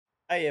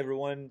Hi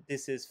everyone,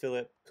 this is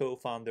Philip,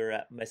 co-founder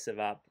at Missive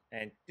App,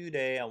 and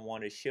today I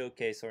want to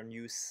showcase our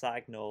new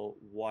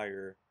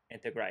SignalWire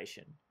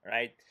integration,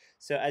 right?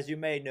 So as you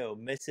may know,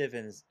 Missive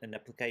is an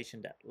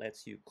application that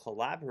lets you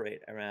collaborate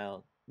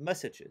around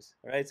messages,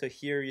 right? So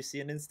here you see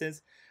an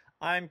instance,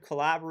 I'm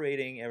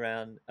collaborating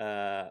around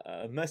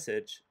a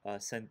message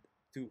sent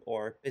to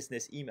our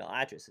business email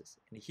addresses.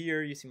 And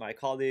here you see my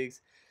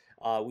colleagues,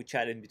 we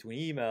chat in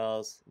between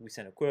emails, we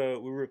send a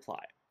quote, we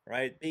reply,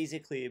 right?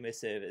 Basically,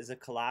 Missive is a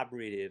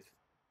collaborative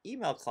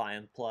email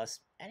client plus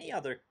any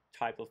other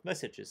type of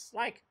messages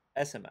like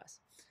SMS.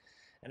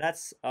 And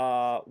that's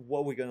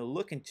what we're going to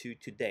look into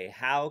today.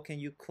 How can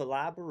you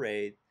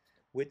collaborate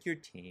with your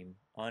team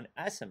on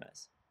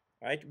SMS,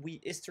 right? We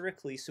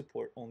historically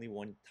support only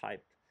one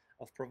type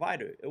of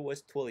provider. It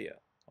was Twilio,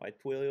 right?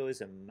 Twilio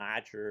is a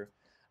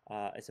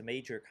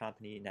major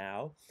company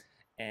now,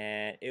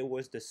 and it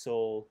was the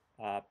sole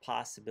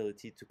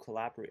possibility to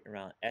collaborate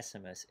around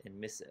SMS and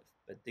Missive.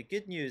 But the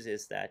good news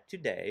is that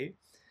today,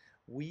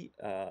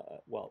 a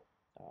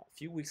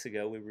few weeks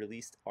ago, we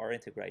released our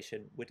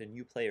integration with a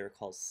new player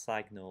called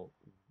SignalWire,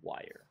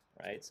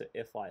 right? So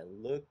if I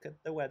look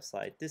at the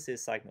website, this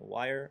is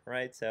SignalWire,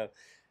 right? So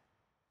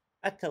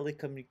a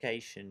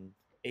telecommunication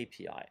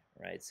API,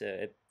 right?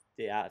 So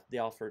they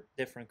offer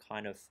different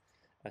kind of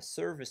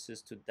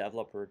services to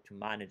developer to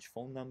manage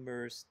phone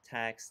numbers,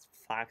 text,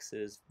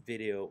 faxes,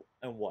 video,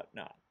 and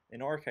whatnot.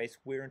 In our case,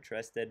 we're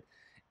interested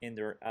in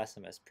their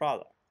SMS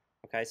product.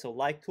 Okay, so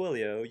like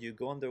Twilio, you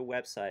go on their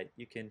website,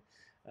 you can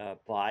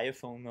buy a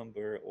phone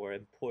number or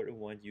import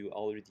one you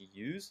already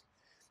use,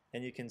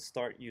 and you can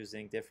start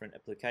using different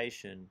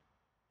application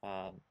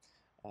um,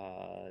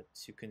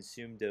 to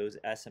consume those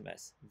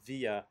SMS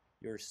via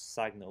your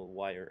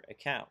SignalWire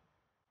account.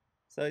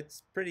 So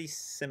it's pretty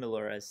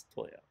similar as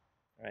Twilio,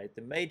 right?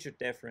 The major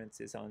difference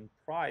is on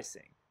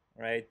pricing,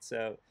 right?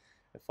 So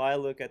if I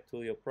look at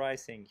Twilio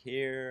pricing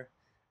here,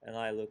 and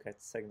I look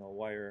at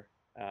SignalWire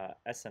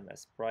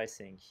SMS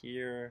pricing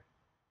here,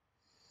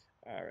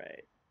 all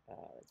right,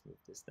 let's move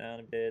this down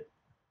a bit.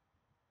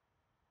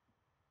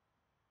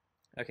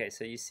 Okay,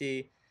 so you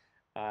see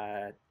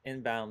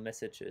inbound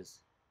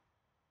messages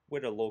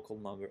with a local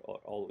number are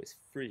always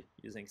free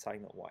using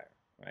SignalWire,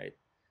 right?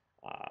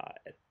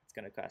 It's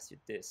going to cost you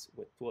this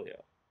with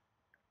Twilio.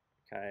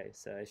 Okay,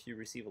 so if you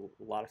receive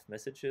a lot of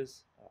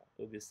messages,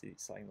 obviously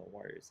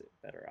SignalWire is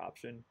a better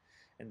option.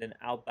 And then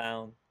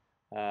outbound,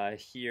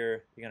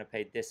 here you're going to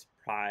pay this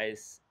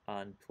price.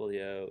 On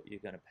Twilio,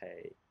 you're going to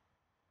pay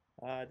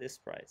this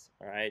price,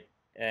 all right?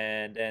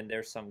 And then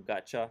there's some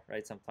gotcha,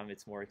 right? Sometimes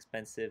it's more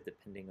expensive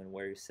depending on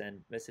where you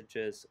send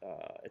messages.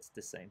 It's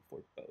the same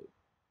for both,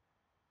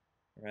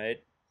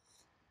 right?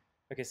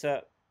 Okay,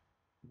 so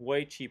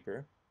way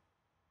cheaper.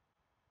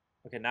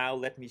 Okay, now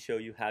let me show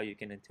you how you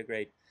can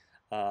integrate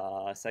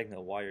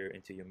SignalWire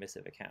into your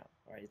Missive account.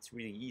 All right, it's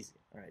really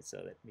easy. All right,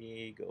 so let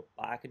me go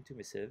back into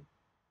Missive.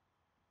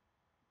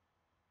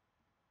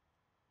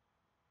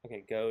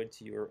 Okay, go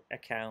into your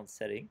account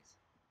settings.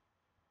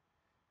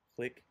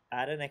 Click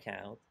Add an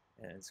account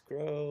and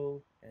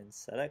scroll and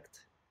select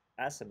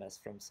SMS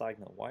from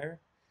SignalWire.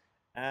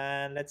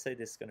 And let's say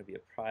this is going to be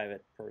a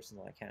private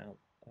personal account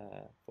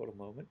for the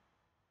moment.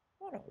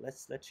 Oh no,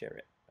 let's share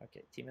it.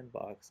 Okay, team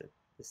inbox.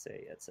 Let's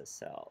say it's a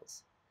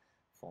sales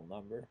phone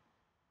number.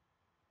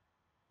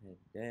 And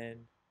then,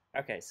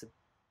 okay, so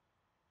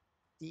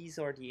these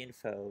are the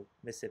info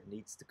Missive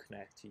needs to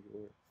connect to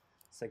your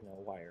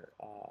SignalWire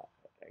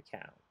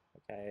account.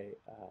 Okay,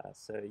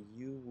 so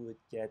you would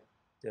get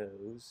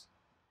those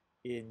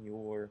in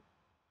your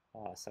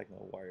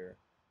SignalWire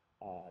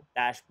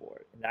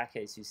dashboard. In that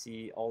case, you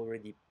see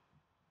already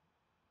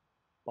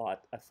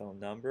bought a phone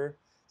number.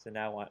 So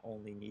now I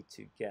only need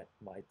to get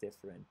my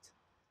different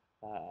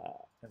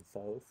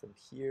info from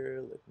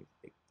here. Let me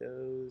pick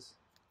those.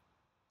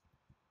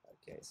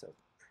 Okay, so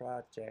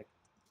project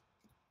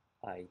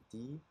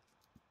ID,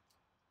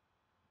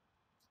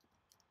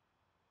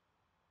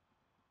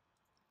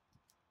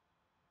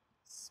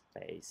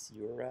 space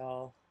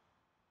URL,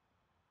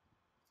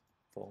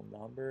 phone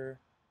number,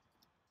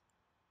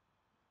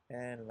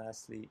 and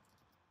lastly,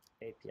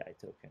 API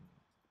token.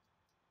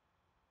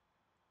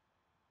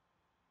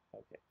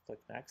 Okay, click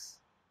next.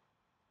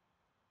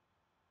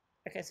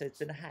 Okay, so it's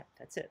been a hack.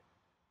 That's it.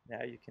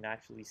 Now you can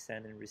actually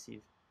send and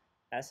receive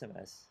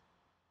SMS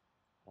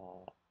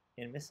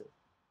in Missive.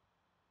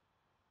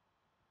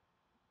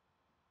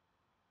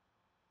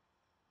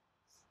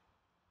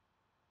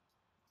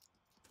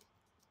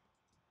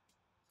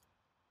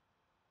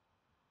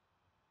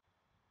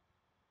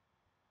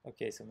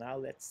 Okay, so now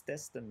let's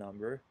test the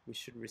number. We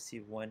should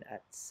receive one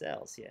at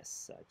sales.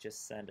 Yes, I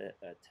just sent a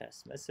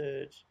test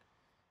message.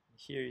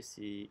 Here you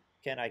see,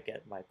 can I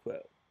get my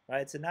quote?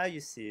 Right, so now you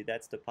see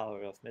that's the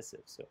power of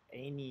Missive. So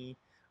any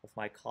of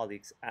my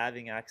colleagues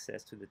having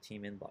access to the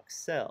team inbox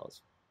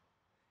cells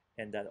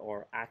and that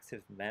are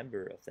active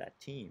member of that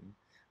team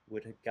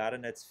would have got a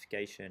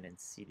notification and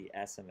see the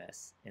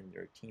SMS in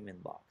their team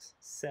inbox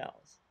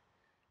cells.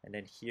 And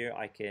then here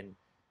I can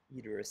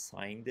either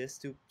assign this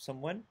to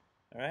someone,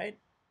 all right?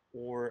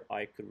 or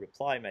I could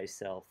reply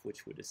myself,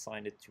 which would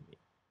assign it to me.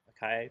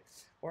 Okay,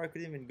 or I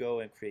could even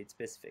go and create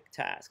specific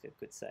tasks. I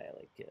could say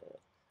like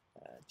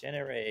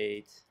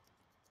generate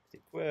the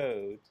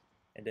quote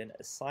and then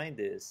assign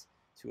this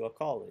to a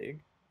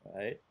colleague,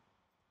 right?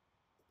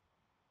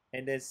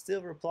 And then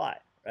still reply,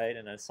 right?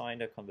 And assign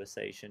the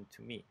conversation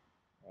to me,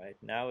 right?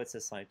 Now it's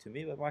assigned to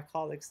me, but my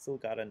colleague still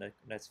got a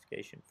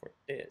notification for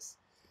this.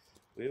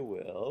 We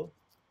will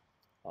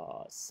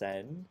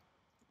send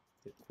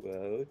the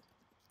quote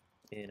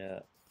in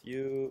a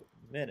few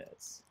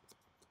minutes.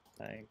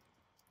 Thanks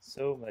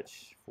so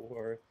much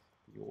for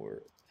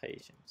your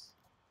patience.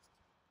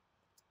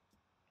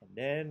 And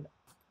then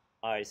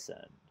I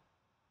send.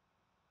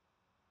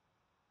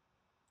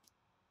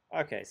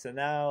 Okay, so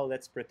now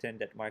let's pretend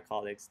that my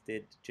colleagues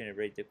did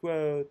generate the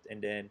quote,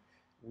 and then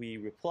we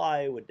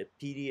reply with the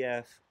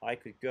PDF. I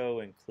could go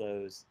and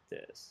close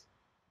this.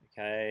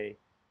 Okay,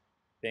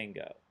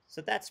 bingo.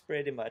 So that's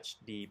pretty much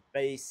the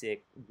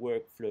basic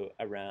workflow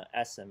around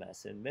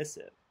SMS and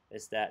Missive,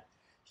 is that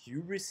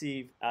you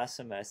receive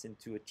SMS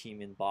into a team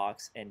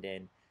inbox, and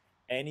then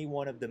any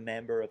one of the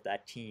member of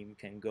that team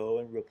can go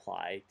and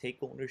reply, take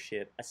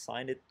ownership,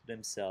 assign it to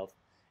themselves,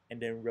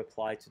 and then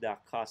reply to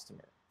that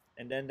customer.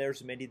 And then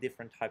there's many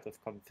different type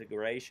of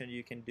configuration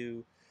you can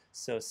do.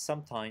 So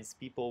sometimes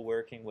people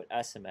working with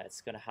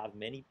SMS gonna have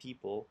many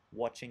people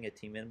watching a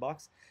team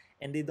inbox,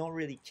 and they don't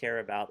really care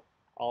about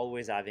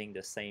always having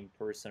the same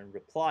person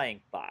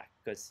replying back,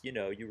 because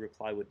you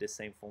reply with the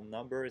same phone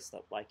number. It's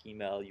not like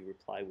email, you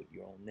reply with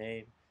your own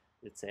name.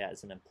 Let's say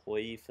as an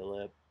employee,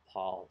 Philip,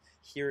 Paul.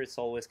 Here it's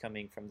always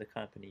coming from the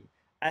company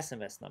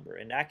SMS number.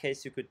 In that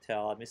case, you could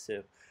tell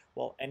Missive,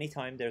 well,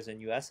 anytime there's a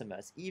new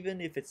SMS,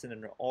 even if it's in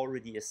an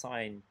already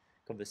assigned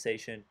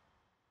conversation,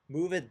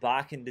 move it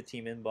back in the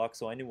team inbox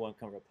so anyone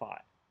can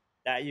reply.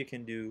 That you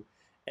can do.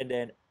 And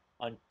then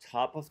on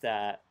top of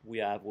that, we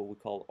have what we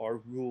call our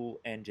rule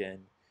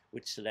engine,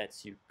 which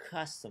lets you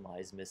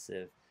customize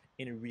Missive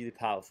in a really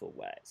powerful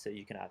way. So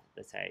you can have,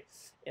 let's say,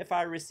 if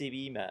I receive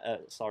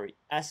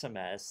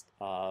SMS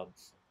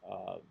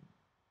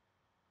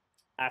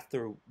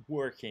after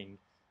working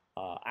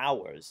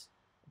hours,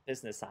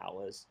 business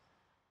hours,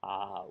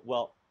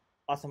 well,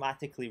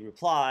 automatically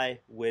reply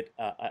with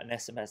an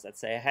SMS that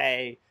say,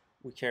 hey,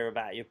 we care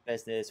about your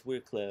business,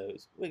 we're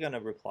closed, we're going to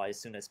reply as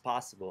soon as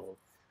possible,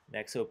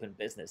 next open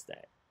business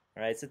day.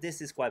 All right, so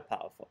this is quite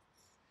powerful.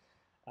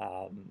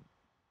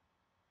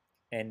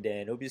 And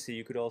then obviously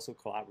you could also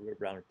collaborate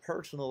around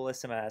personal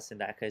SMS. In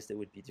that case, they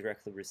would be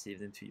directly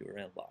received into your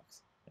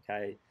inbox.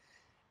 Okay,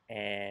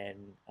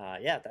 and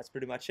yeah, that's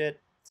pretty much it.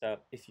 So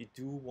if you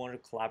do want to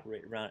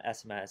collaborate around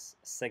SMS,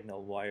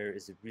 SignalWire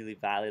is a really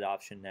valid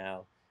option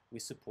now. We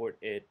support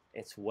it.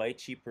 It's way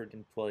cheaper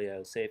than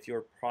Twilio. So if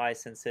you're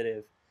price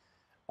sensitive,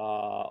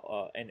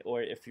 or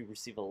if you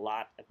receive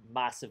a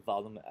massive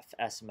volume of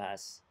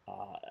SMS,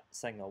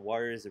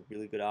 SignalWire is a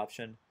really good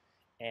option.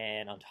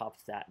 And on top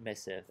of that,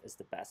 Missive is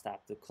the best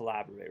app to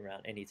collaborate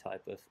around any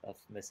type of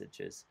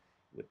messages,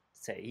 with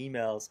say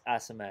emails,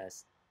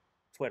 SMS,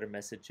 Twitter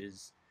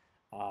messages,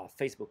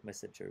 Facebook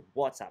Messenger,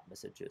 WhatsApp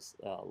messages,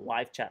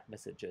 live chat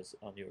messages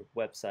on your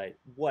website,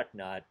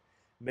 whatnot.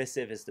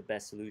 Missive is the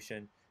best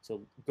solution.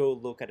 So go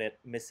look at it,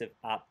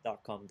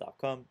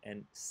 missiveapp.com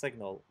and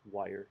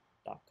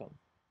signalwire.com.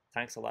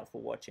 Thanks a lot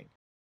for watching.